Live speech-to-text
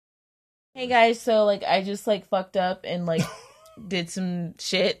Hey guys, so I just fucked up and did some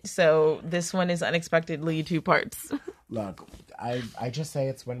shit, so this one is unexpectedly two parts. Look, I just say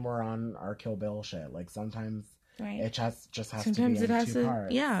it's when we're on our Kill Bill shit. Like sometimes Right. it just has Sometimes to it be in has two to,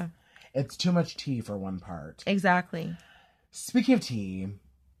 parts. yeah. It's too much tea for one part. Exactly. Speaking of tea,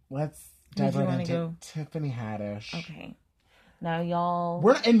 let's dive right into go? Tiffany Haddish. Okay. Now y'all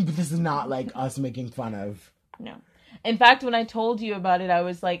And this is not like us making fun of. No. In fact, when I told you about it, I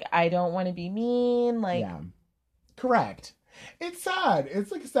was like, I don't want to be mean, Yeah. Correct. It's sad.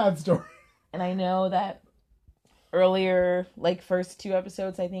 It's like a sad story. And I know that earlier, first two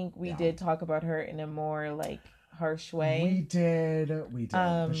episodes, I think we did talk about her in a more harsh way. We did.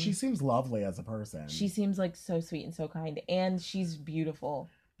 But she seems lovely as a person. She seems so sweet and so kind, and she's beautiful.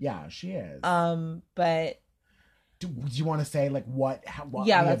 Yeah, she is. But do you want to say what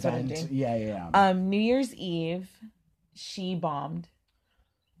yeah, the that's event? What I'm doing. Yeah. New Year's Eve, she bombed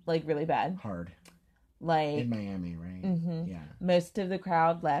really bad. Hard. In Miami, right? Mm-hmm. Yeah. Most of the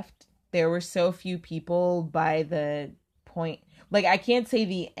crowd left. There were so few people by the point. I can't say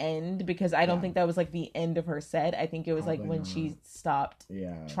the end because I don't think that was the end of her set. I think it was Probably when not. she stopped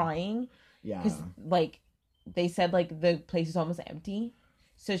trying. Yeah. Because they said the place is almost empty.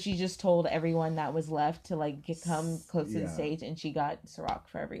 So she just told everyone that was left to come close to the stage, and she got Ciroc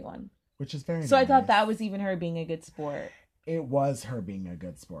for everyone. Which is very So nice. I thought that was even her being a good sport. It was her being a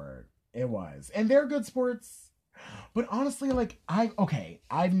good sport. It was. And they're good sports. But honestly, I've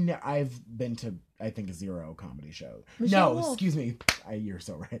been to, I think, 0 comedy shows. Michelle No, Wolf. excuse me. You're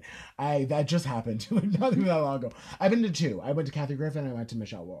so right. That just happened not even that long ago. I've been to 2. I went to Kathy Griffin. I went to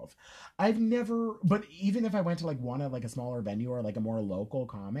Michelle Wolf. I've never, but even if I went to one at a smaller venue or a more local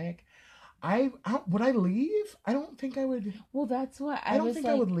comic, would I leave? I don't think I would. Well, that's what I don't think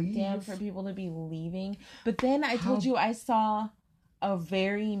I would leave. Damn, for people to be leaving. But then I told you I saw a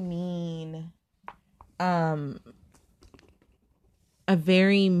very mean Snapchat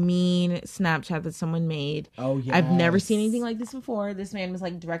that someone made. Oh yeah. I've never seen anything like this before. This man was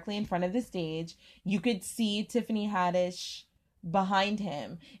directly in front of the stage. You could see Tiffany Haddish behind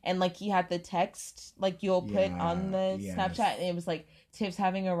him, and he had the text you'll put on the Snapchat, and it was Tiff's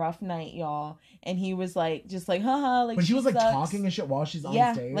having a rough night, y'all, and he was just haha, but she was sucks. Talking and shit while she's on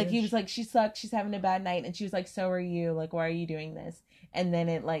stage. He was she sucks, she's having a bad night, and she was so are you, why are you doing this? And then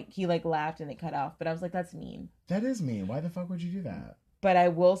it he laughed and it cut off, but I was that's mean. That is mean. Why the fuck would you do that? But I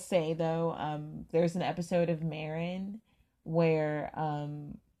will say though, there's an episode of Marin where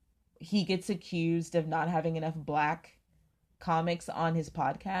he gets accused of not having enough black comics on his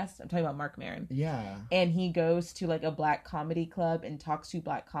podcast. I'm talking about Mark Maron. Yeah. And he goes to a black comedy club and talks to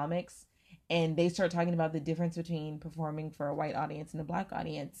black comics, and they start talking about the difference between performing for a white audience and a black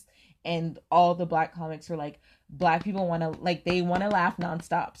audience. And all the black comics were black people want to they want to laugh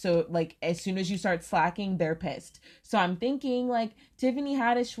nonstop. So as soon as you start slacking, they're pissed. So I'm thinking Tiffany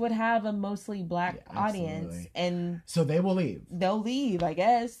Haddish would have a mostly black audience, and so they will leave. They'll leave, I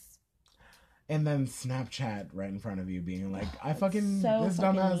guess. And then Snapchat right in front of you being I fucking this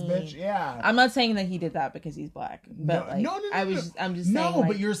dumbass bitch. Yeah. I'm not saying that he did that because he's black, but no. I'm just saying. No,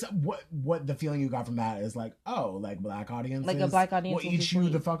 but you're what the feeling you got from that is black audience, a black audience will eat you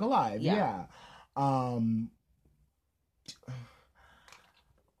the fuck alive. Yeah.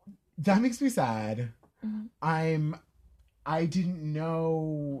 That makes me sad. Mm-hmm. I didn't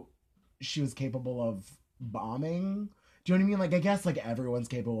know she was capable of bombing. Do you know what I mean? I guess everyone's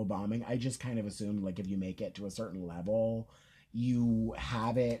capable of bombing. I just kind of assumed if you make it to a certain level, you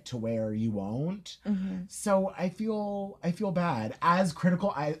have it to where you won't. Mm-hmm. So I feel bad. As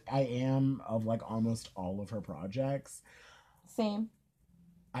critical I am of almost all of her projects. Same.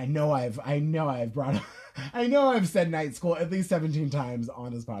 I know I've said Night School at least 17 times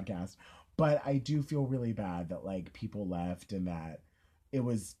on this podcast, but I do feel really bad that people left and that it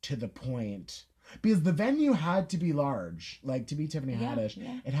was to the point. Because the venue had to be large. To be Tiffany Haddish,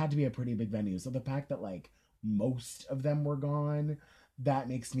 it had to be a pretty big venue. So the fact that, most of them were gone, that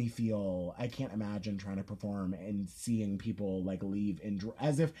makes me feel... I can't imagine trying to perform and seeing people, leave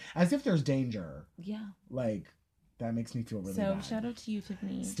as if there's danger. Yeah. That makes me feel really bad. So, shout out to you,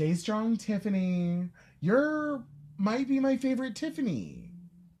 Tiffany. Stay strong, Tiffany. You're... might be my favorite Tiffany.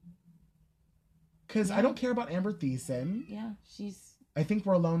 Because I don't care about Amber Thiessen. Yeah, she's... I think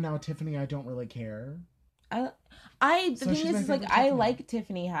we're alone now, Tiffany. I don't really care. The thing is I like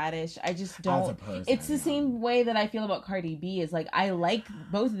Tiffany Haddish. I just don't. As a person, it's the same way that I feel about Cardi B. Is I like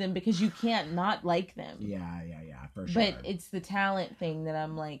both of them because you can't not like them. Yeah, for sure. But it's the talent thing that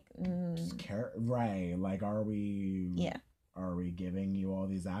I'm right? Are we? Yeah. Are we giving you all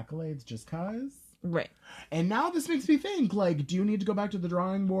these accolades just cause? Right. And now this makes me think. Do you need to go back to the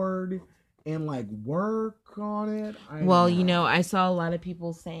drawing board and like work on it. Well, you know, I saw a lot of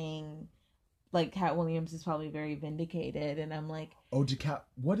people saying like Cat Williams is probably very vindicated, and I'm like, oh,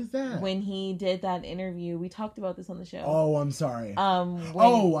 what is that? When he did that interview, we talked about this on the show. Oh, I'm sorry. It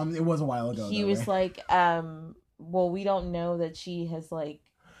was a while ago. He was right? like, well, we don't know that she has like,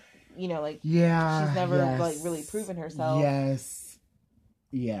 you know, like, yeah, she's never like really proven herself.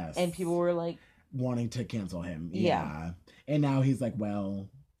 Yes. And people were like wanting to cancel him. Yeah. And now he's like, well,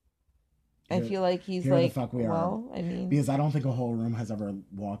 I feel like he's here like, the fuck we well, are. I mean, because I don't think a whole room has ever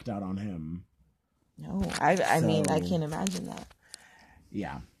walked out on him. No, I mean, I can't imagine that.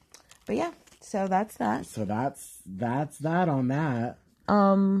 Yeah. But yeah, so that's that. So that's that on that.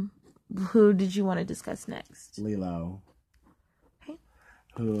 Who did you want to discuss next? Lilo. Okay.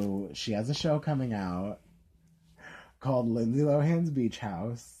 Who, she has a show coming out called Lindsay Lohan's Beach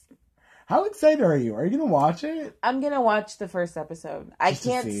House. How excited are you? Are you going to watch it? I'm going to watch the first episode. I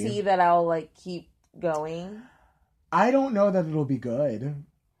can't see that I'll like keep going. I don't know that it'll be good,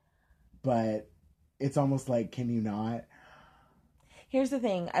 but it's almost like, can you not? Here's the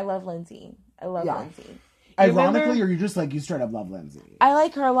thing. I love Lindsay. Lindsay. Ironically, or you just like, you straight up love Lindsay? I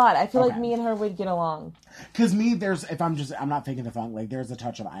like her a lot. I feel like me and her would get along. Because I'm not faking the funk, like there's a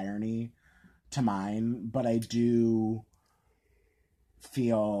touch of irony to mine, but I do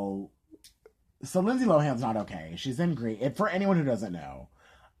feel... So Lindsay Lohan's not okay. She's in Greece. For anyone who doesn't know,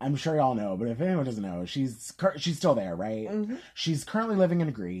 I'm sure y'all know, but if anyone doesn't know, she's still there, right? Mm-hmm. She's currently living in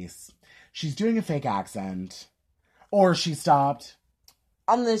Greece. She's doing a fake accent, or she stopped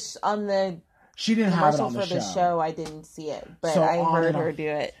on the she didn't have it on the for the show. I didn't see it, but so I heard her do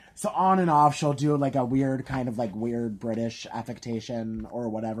it. So on and off, she'll do like a weird kind of like weird British affectation or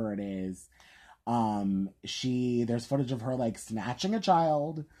whatever it is. There's footage of her like snatching a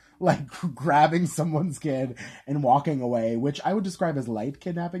child, like grabbing someone's kid and walking away, which I would describe as light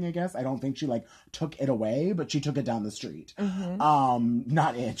kidnapping, I guess. I don't think she like took it away, but she took it down the street. Mm-hmm.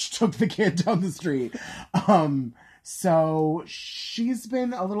 Not it. She took the kid down the street. So she's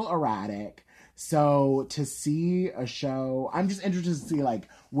been a little erratic. So to see a show, I'm just interested to see like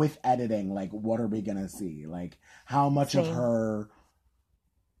with editing, like what are we gonna see? Like how much of her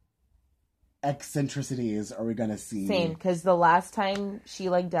eccentricities are we gonna see? Same, because the last time she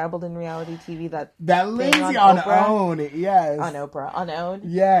like dabbled in reality TV, that Lindsay on Own, yes, on Own,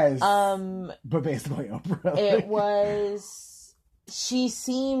 yes, but basically Oprah. It was. She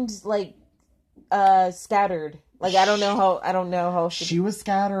seemed like scattered. Like I don't know how she was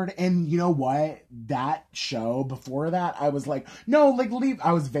scattered. And you know what? That show before that, I was like, no, like leave.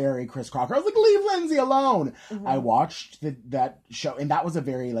 I was very Chris Crocker. I was like, leave Lindsay alone. Mm-hmm. I watched that show, and that was a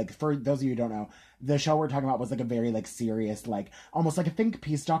very like, for those of you who don't know, the show we're talking about was like a very like serious, like almost like a think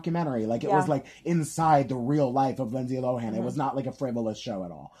piece documentary. Like it was like inside the real life of Lindsay Lohan. Mm-hmm. It was not like a frivolous show at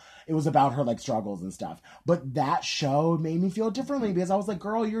all. It was about her like struggles and stuff. But that show made me feel differently because I was like,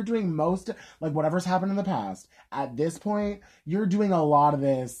 girl, you're doing most, like whatever's happened in the past. At this point, you're doing a lot of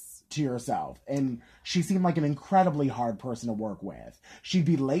this to yourself. And she seemed like an incredibly hard person to work with. She'd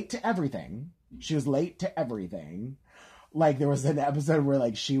be late to everything. She was late to everything. Like there was an episode where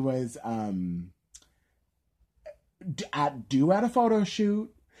like she was at a photo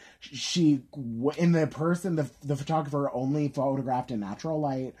shoot. She, in the person, the photographer only photographed in natural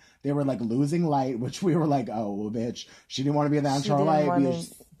light. They were like losing light, which we were like, oh, well, bitch, she didn't want to be in the natural light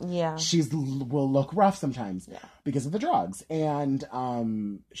because she's will look rough sometimes because of the drugs. And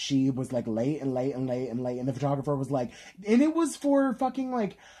she was like late, and the photographer was like, and it was for fucking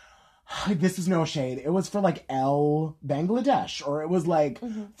like, this is no shade. It was for like Bangladesh, or it was like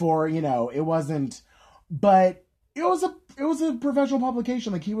for, you know, it wasn't, but it was a professional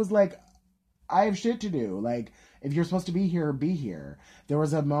publication. Like he was like, I have shit to do. Like if you're supposed to be here, be here. There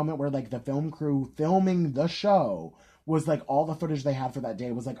was a moment where like the film crew filming the show was like all the footage they had for that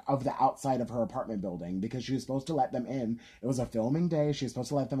day was like of the outside of her apartment building because she was supposed to let them in. It was a filming day. She was supposed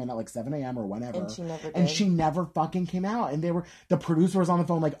to let them in at like 7 a.m. or whenever. And she never fucking came out. And the producer was on the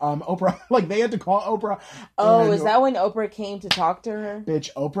phone like, Oprah, like they had to call Oprah. Oh, is that when Oprah came to talk to her?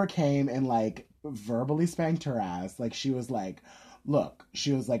 Bitch, Oprah came and like verbally spanked her ass. Like she was like, look,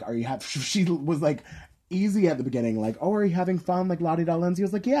 she was like, she was like easy at the beginning, like, oh, are you having fun? Like la-di-da Lindsay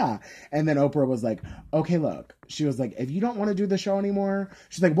was like, yeah. And then Oprah was like, okay, look. She was like, if you don't want to do the show anymore,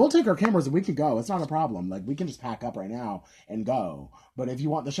 she's like, we'll take our cameras and we can go. It's not a problem. Like, we can just pack up right now and go. But if you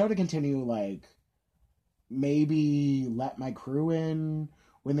want the show to continue, like, maybe let my crew in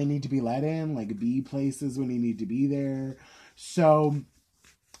when they need to be let in, like, be places when they need to be there. So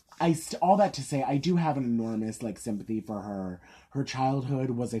all that to say, I do have an enormous like sympathy for her. Her childhood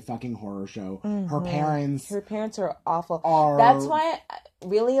was a fucking horror show. Mm-hmm. Her parents are awful. That's why,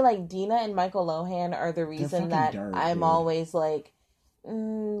 really, like, Dina and Michael Lohan are the reason that I'm always like,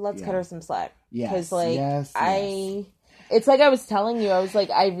 let's cut her some slack. Because, like, it's like I was telling you, I was like,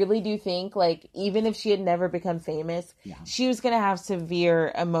 I really do think, like, even if she had never become famous, she was going to have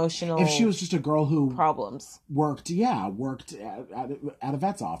severe emotional if she was just a girl who problems. Worked at a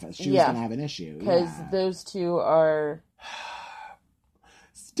vet's office. She was going to have an issue. Because those two are...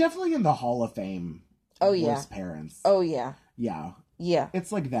 It's definitely in the Hall of Fame. Oh, yeah. Worst parents. Oh, yeah. Yeah. Yeah.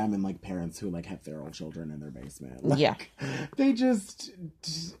 It's like them and like parents who like have feral children in their basement. Like, yeah. They just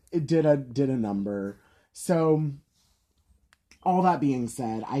did a number. So all that being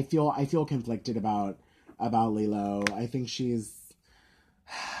said, I feel conflicted about Lilo. I think she's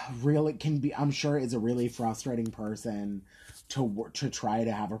really I'm sure is a really frustrating person to try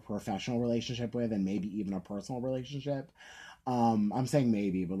to have a professional relationship with, and maybe even a personal relationship. I'm saying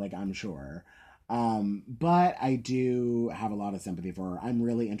maybe, but like I'm sure. But I do have a lot of sympathy for her. I'm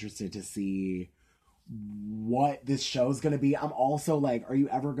really interested to see what this show's gonna be. I'm also like, are you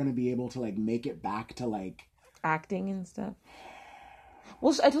ever gonna be able to like make it back to like acting and stuff?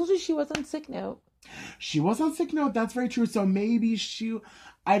 Well, I told you she was on Sick Note. She was on Sick Note. That's very true. So maybe if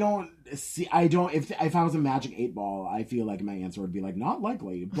I was a Magic 8-Ball, I feel like my answer would be like, not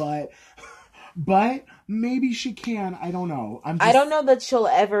likely, but maybe she can. I don't know. I don't know that she'll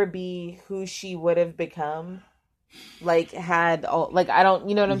ever be who she would have become. Like, I don't,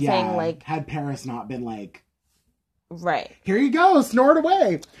 you know what I'm saying? Like, had Paris not been like, right. Here you go, snort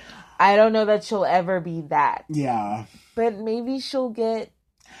away. I don't know that she'll ever be that. Yeah. But maybe she'll get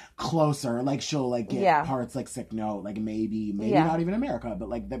closer. Like, she'll like get parts like Sick Note. Like, maybe not even America, but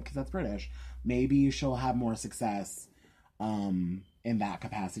like, because that's British. Maybe she'll have more success in that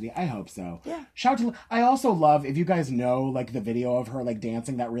capacity. I hope so. Yeah. I also love, if you guys know like the video of her like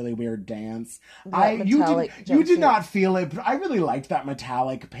dancing that really weird dance. You did not feel it, but I really liked that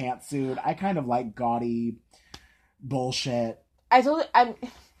metallic pantsuit. I kind of like gaudy bullshit.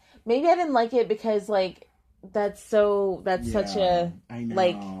 Maybe I didn't like it because like that's such a I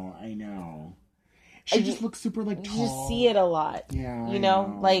know. She just looks super like tall. You just see it a lot. Yeah. You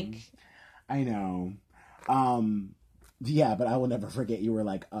know? Like I know. Yeah, but I will never forget you were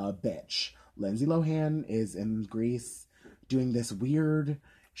like a bitch. Lindsay Lohan is in Greece doing this weird...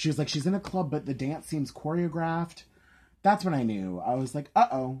 She was like, she's in a club, but the dance seems choreographed. That's when I knew. I was like,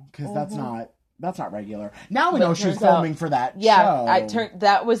 uh-oh, because that's not regular. Now we know she was filming for that show.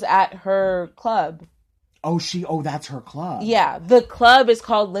 That was at her club. Oh, that's her club. Yeah, the club is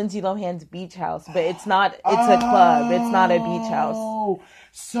called Lindsay Lohan's Beach House, but it's not, it's a club. It's not a beach house. Oh,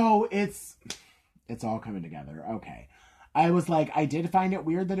 so it's all coming together. Okay. I was like, I did find it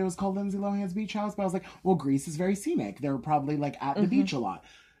weird that it was called Lindsay Lohan's Beach House, but I was like, well, Greece is very scenic. They're probably like at the beach a lot.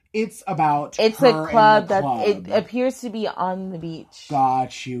 It's about a club that it appears to be on the beach.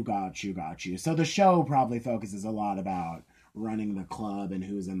 Got you. So the show probably focuses a lot about running the club and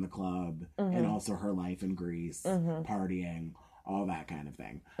who's in the club and also her life in Greece, partying, all that kind of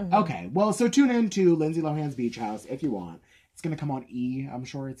thing. Okay, well, so tune in to Lindsay Lohan's Beach House if you want. It's going to come on E, I'm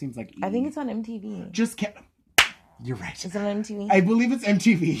sure. It seems like E. I think it's on MTV. You're right. Is it on MTV? I believe it's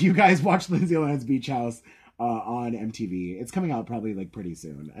MTV. You guys watch Lindsay Lohan's Beach House on MTV. It's coming out probably like pretty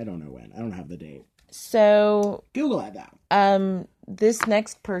soon. I don't know when. I don't have the date. So Google that. This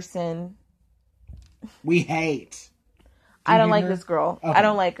next person we hate. I don't like this girl. Okay. I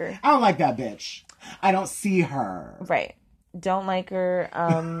don't like her. I don't like that bitch. I don't see her. Right. Don't like her.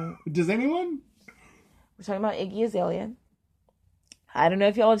 Does anyone? We're talking about Iggy Azalea. I don't know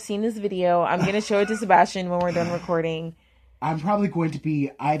if y'all have seen this video. I'm going to show it to Sebastian when we're done recording. I'm probably going to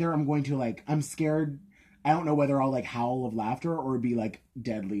be, I'm going to like, I'm scared. I don't know whether I'll like howl of laughter or be like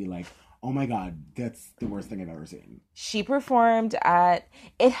deadly like, oh my God, that's the worst thing I've ever seen. She performed at,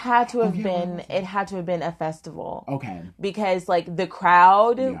 it had to have been a festival. Okay. Because like the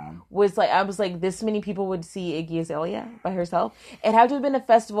crowd was like, I was like, this many people would see Iggy Azalea by herself. It had to have been a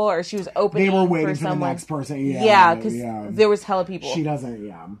festival or she was opening. They were waiting for the next person. Yeah, because there was hella people. She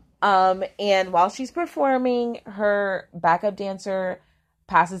doesn't, and while she's performing, her backup dancer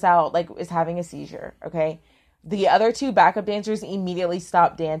passes out, like is having a seizure, okay? The other two backup dancers immediately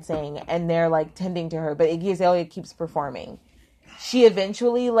stop dancing and they're like tending to her, but Iggy Azalea keeps performing. She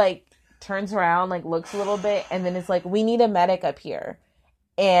eventually like turns around, like looks a little bit, and then it's like, we need a medic up here,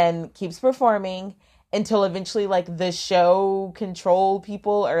 and keeps performing until eventually like the show control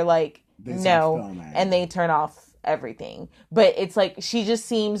people are like, no, and they turn off everything. But it's like, she just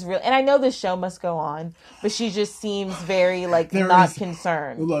seems real. And I know the show must go on, but she just seems very, like, not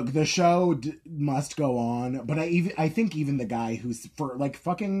concerned. Look, the show must go on, but I think even the guy who's for, like,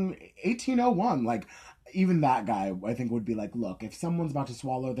 fucking 1801, like, even that guy, I think, would be like, look, if someone's about to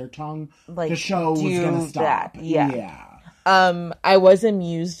swallow their tongue, like, the show was gonna stop. Yeah. I was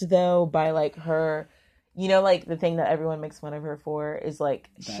amused, though, by, like, her, you know, like, the thing that everyone makes fun of her for is, like,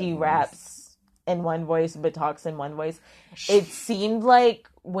 that she raps in one voice but talks in one voice. It seemed like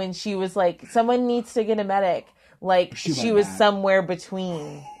when she was like, someone needs to get a medic, like, she was somewhere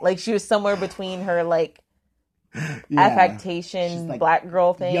between. Like, she was somewhere between her, like, affectation, like, black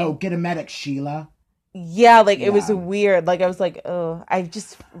girl thing. Yo, get a medic, Sheila. Yeah, like, it was weird. Like, I was like, oh, I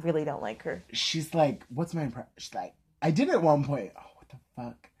just really don't like her. She's like, what's my impression? She's like, I did at one point, oh, what the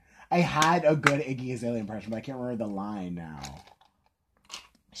fuck? I had a good Iggy Azalea impression, but I can't remember the line now.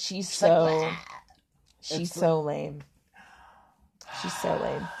 She's so lame. She's so lame.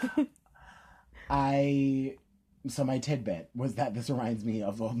 So my tidbit was that this reminds me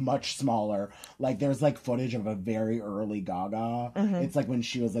of a much smaller, like, there's, like, footage of a very early Gaga. Mm-hmm. It's, like, when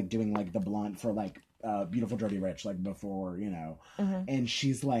she was, like, doing, like, the blunt for, like, Beautiful Dirty Rich, like, before, you know. Mm-hmm. And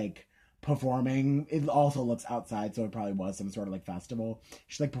she's, like, performing. It also looks outside, so it probably was some sort of, like, festival.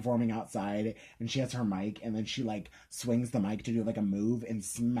 She's, like, performing outside, and she has her mic, and then she, like, swings the mic to do, like, a move and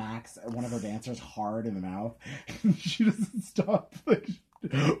smacks one of her dancers hard in the mouth. And she doesn't stop, like...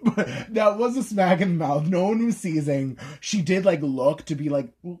 But that was a smack in the mouth. No one was seizing. She did, like, look to be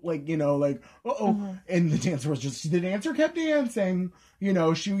like, you know, like, uh-oh. Mm-hmm. And the dancer kept dancing. You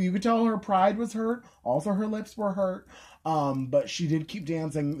know, you could tell her pride was hurt. Also, her lips were hurt. But she did keep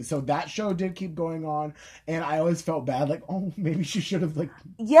dancing. So that show did keep going on. And I always felt bad, like, oh, maybe she should have, like...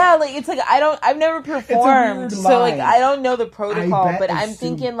 Yeah, like, it's like, I've never performed. So, like, I don't know the protocol. But I'm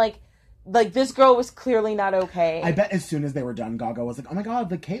thinking, like, this girl was clearly not okay. I bet as soon as they were done, Gaga was like, oh my god,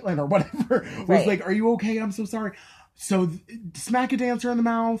 like Caitlyn or whatever was like, are you okay? I'm so sorry. So smack a dancer in the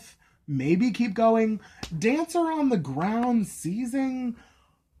mouth, maybe keep going. Dancer on the ground, seizing,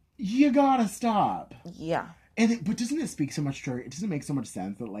 you gotta stop. Yeah. But doesn't it speak so much to her? It doesn't make so much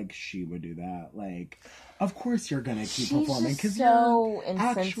sense that, like, she would do that. Like, of course you're gonna keep performing because you're so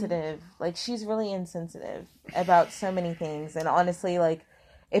insensitive. Like, she's really insensitive about so many things. And honestly, like,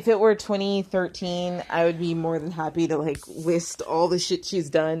 if it were 2013, I would be more than happy to, like, list all the shit she's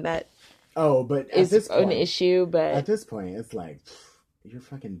done that is an issue. But at this point, it's like, you're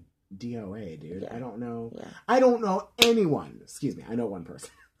fucking DOA, dude. Yeah. I don't know. Yeah. I don't know anyone. Excuse me. I know one person.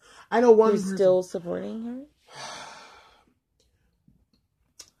 I know one person. Still supporting her?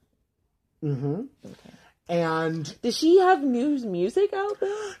 Mm-hmm. Okay. And does she have new music out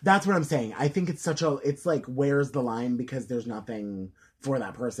there? That's what I'm saying. I think it's like, where's the line? Because there's nothing for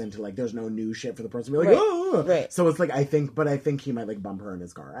that person to, like, there's no new shit for the person to be like, oh! Right. So it's like, I think he might, like, bump her in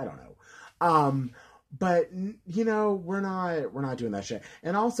his car. I don't know. But, you know, we're not doing that shit.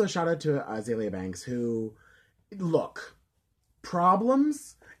 And also shout out to Azalea Banks, who, look,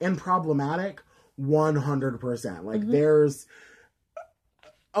 problems and problematic 100%. Like, mm-hmm. there's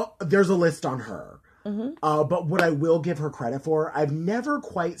a list on her. Mm-hmm. But what I will give her credit for, I've never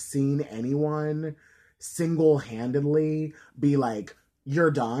quite seen anyone single-handedly be like,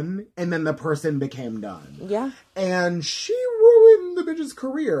 you're done, and then the person became done. Yeah. And she ruined the bitch's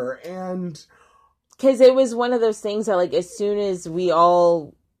career, and... Because it was one of those things that, like, as soon as we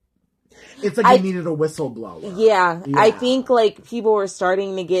all... It's like they needed a whistleblower. Yeah. I think, like, people were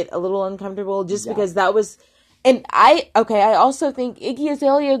starting to get a little uncomfortable just because that was... And I also think Iggy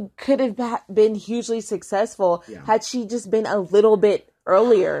Azalea could have been hugely successful had she just been a little bit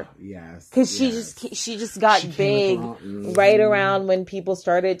earlier. Yes. Because she just got big right around when people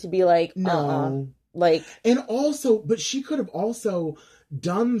started to be like, like. And also, but she could have also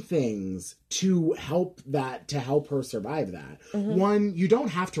done things to help her survive that. Mm-hmm. One, you don't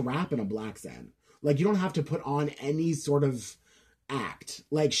have to rap in a black accent. Like, you don't have to put on any sort of act.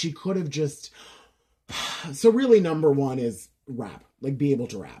 Like, she could have just... So really, number one is rap. Like, be able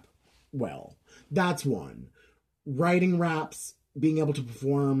to rap well. That's one. Writing raps, being able to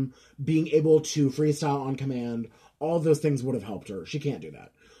perform, being able to freestyle on command, all those things would have helped her. She can't do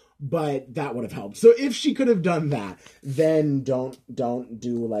that. But that would have helped. So if she could have done that, then don't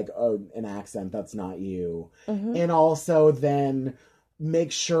do, like, an accent that's not you. Mm-hmm. And also then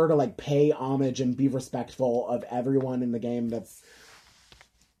make sure to, like, pay homage and be respectful of everyone in the game that's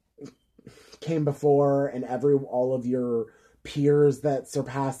came before and all of your peers that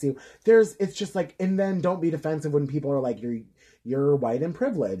surpass you. It's just like, and then don't be defensive when people are like, you're white and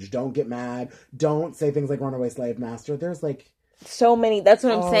privileged. Don't get mad. Don't say things like runaway slave master. There's like so many. That's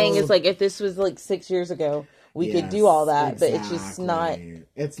what I'm saying is like, if this was like 6 years ago we could do all that, but it's just not.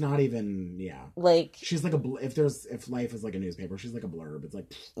 It's not even, like, she's like if life is like a newspaper, she's like a blurb. It's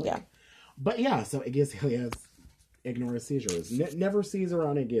like, yeah. But yeah, so Iggy Azalea ignores seizures. Never sees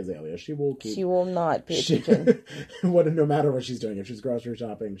around Iggy Azalea. She will not pay attention. No matter what she's doing, if she's grocery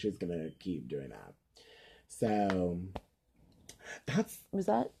shopping, she's gonna keep doing that. So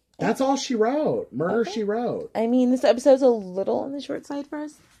that's all she wrote. Murder, okay. She wrote. I mean, this episode's a little on the short side for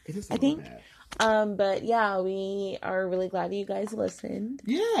us. It is, I think. Bit. But yeah, we are really glad you guys listened.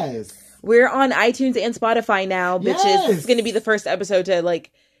 Yes. We're on iTunes and Spotify now, bitches. Yes. This is going to be the first episode to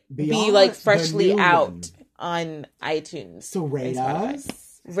be like freshly out on iTunes. So rate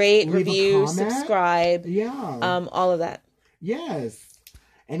us. Rate, review, subscribe. Yeah. All of that. Yes.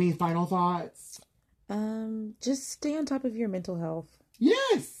 Any final thoughts? Just stay on top of your mental health.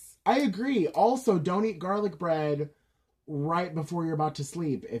 Yes, I agree. Also, don't eat garlic bread right before you're about to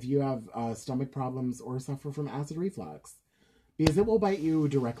sleep if you have stomach problems or suffer from acid reflux, because it will bite you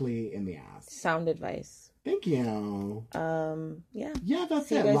directly in the ass. Sound advice. Thank you. Yeah. Yeah, that's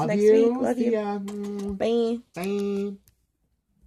See it. You guys Love next you. Week. Love See you. ya. Bye. Bye.